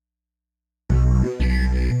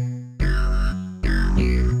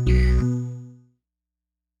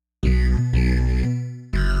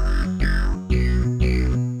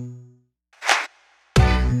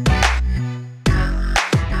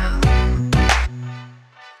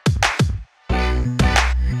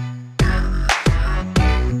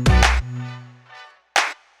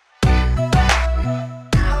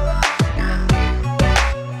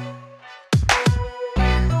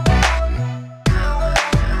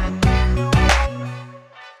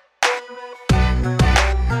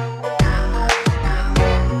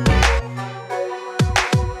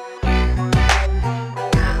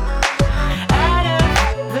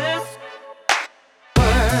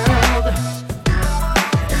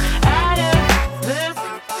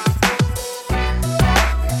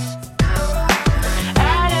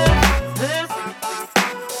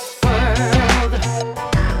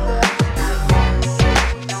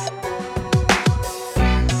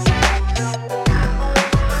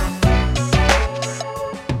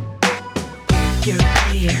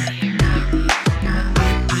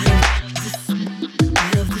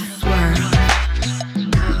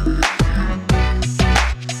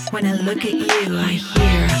When I look at you, I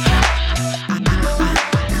hear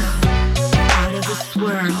out of this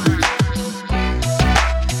world.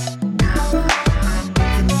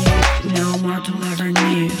 The music no mortal ever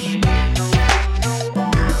knew.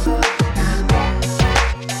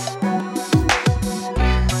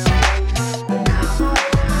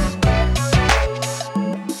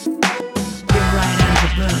 You're right out of the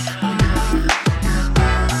book.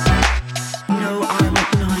 No arm at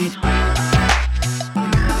night.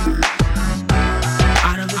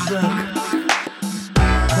 Out of the book.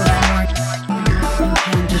 Was more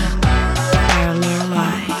enchanted by a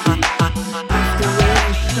Lorelei. After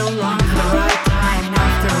waiting so long for the right time, and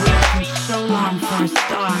after reaching so long for a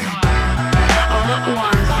star, all at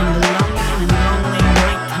once in the lonely and lonely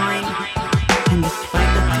night time, and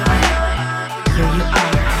despite the time, here you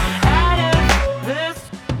are. Out of this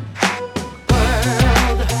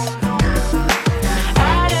world.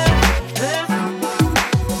 Out of this.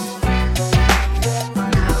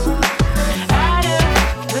 Out of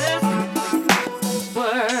this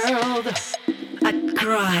world. I'd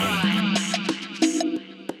cry.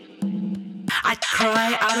 I'd cry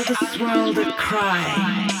out of this world. I'd cry.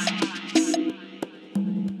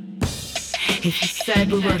 If you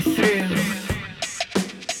said we were through,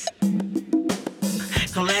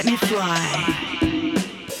 so let me fly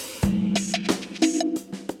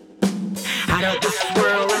out of this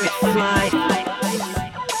world. Let me fly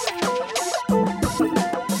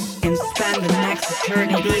and spend the next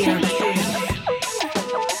eternity or two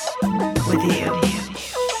with you.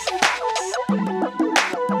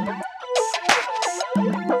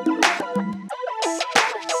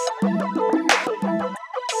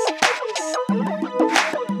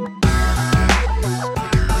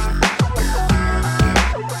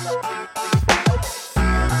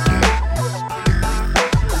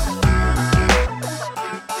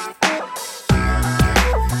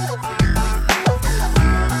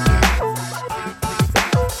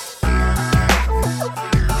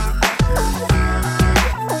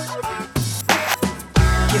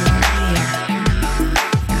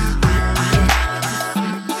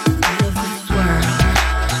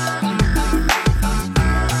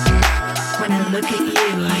 Look at you,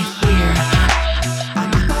 I hear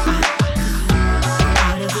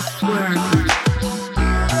out of this world.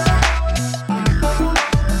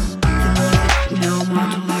 The music no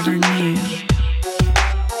mortal ever knew.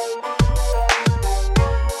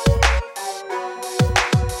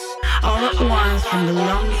 All at once from the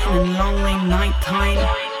lonesome and lonely night time,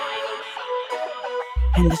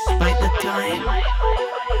 and despite the time,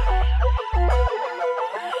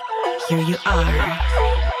 here you are.